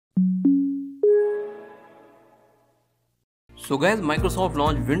So guys, Microsoft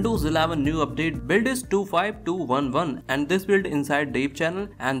launched Windows 11 new update build is 25211 and this build inside dev channel,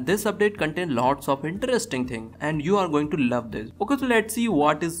 and this update contains lots of interesting things and you are going to love this. Okay, so let's see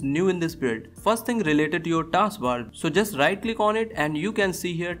what is new in this build. First thing related to your taskbar. So just right click on it and you can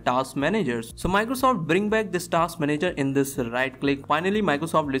see here task managers. So Microsoft bring back this task manager in this right click. Finally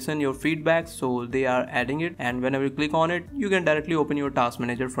Microsoft listen your feedback, so they are adding it, and whenever you click on it you can directly open your task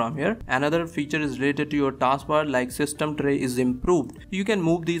manager from here. Another feature is related to your taskbar, like system tray is improved. You can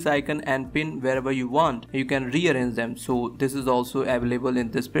move these icon and pin wherever you want. You can rearrange them. So this is also available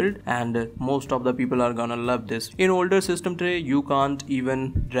in this build and most of the people are gonna love this. In older system tray you can't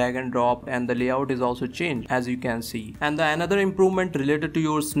even drag and drop, and the layout is also changed as you can see. And the another improvement related to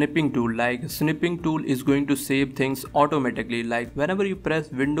your snipping tool, like snipping tool is going to save things automatically. Like whenever you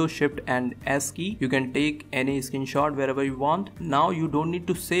press Windows Shift and S key, you can take any screenshot wherever you want. Now you don't need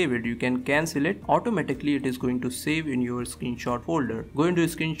to save it, you can cancel it. Automatically it is going to save in your screenshot folder. Go into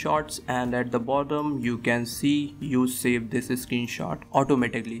screenshots and at the bottom you can see you save this screenshot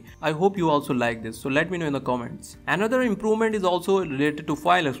automatically. I hope you also like this, so let me know in the comments. Another improvement is also related to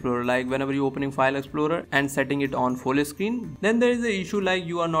File Explorer, like whenever you opening File Explorer and setting it on full screen, then there is a issue like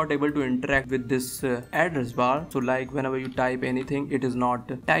you are not able to interact with this address bar. So like whenever you type anything it is not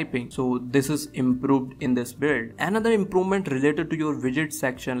typing. So this is improved in this build. Another improvement related to your widget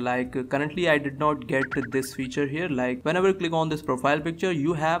section, like currently I did not get this feature here. Like whenever you click on this profile picture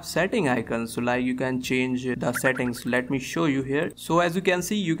you have setting icons, so like you can change the settings. Let me show you here. So as you can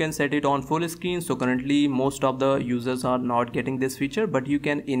see you can set it on full screen. So currently most of the users are not getting this feature, but you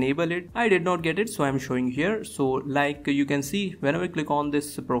can enable it. I did not get it, so I'm showing here. So like you can see whenever you click on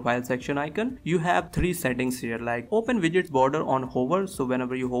this profile section icon you have three settings here, like open widgets border on hover. So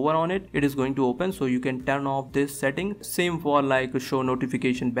whenever you hover on it it is going to open, so you can turn off this setting. Same for like show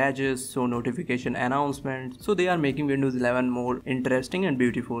notification badges, show notification announcements. So they are making Windows 11 more interesting and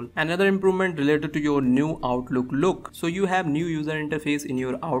beautiful. Another improvement related to your new Outlook look. So you have new user interface in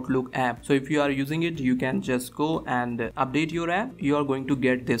your Outlook app. So if you are using it you can just go and update your app. You are going to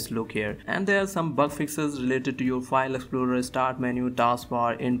get this look here. And there are some bug fixes related to your File Explorer, start menu,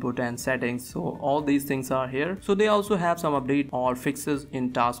 taskbar, input and settings. So all these things are here. So they also have some update or fixes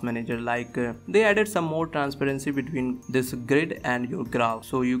in task manager, like they added some more transparency between this grid and your graph,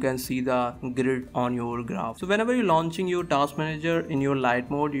 so you can see the grid on your graph. So whenever you're launching your task manager in your light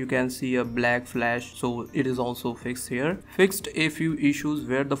mode you can see a black flash, so it is also fixed here. Fixed a few issues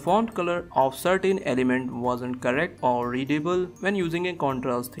where the font color of certain element wasn't correct or readable when using a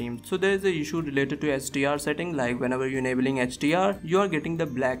contrast theme. So there is a issue related to HDR setting, like whenever you're enabling HDR you are getting the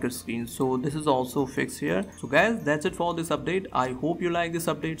blacker screen. So this is also fixed here. So guys, that's it for this update. I hope you like this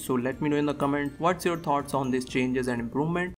update, so let me know in the comment what's your thoughts on these changes and improvement.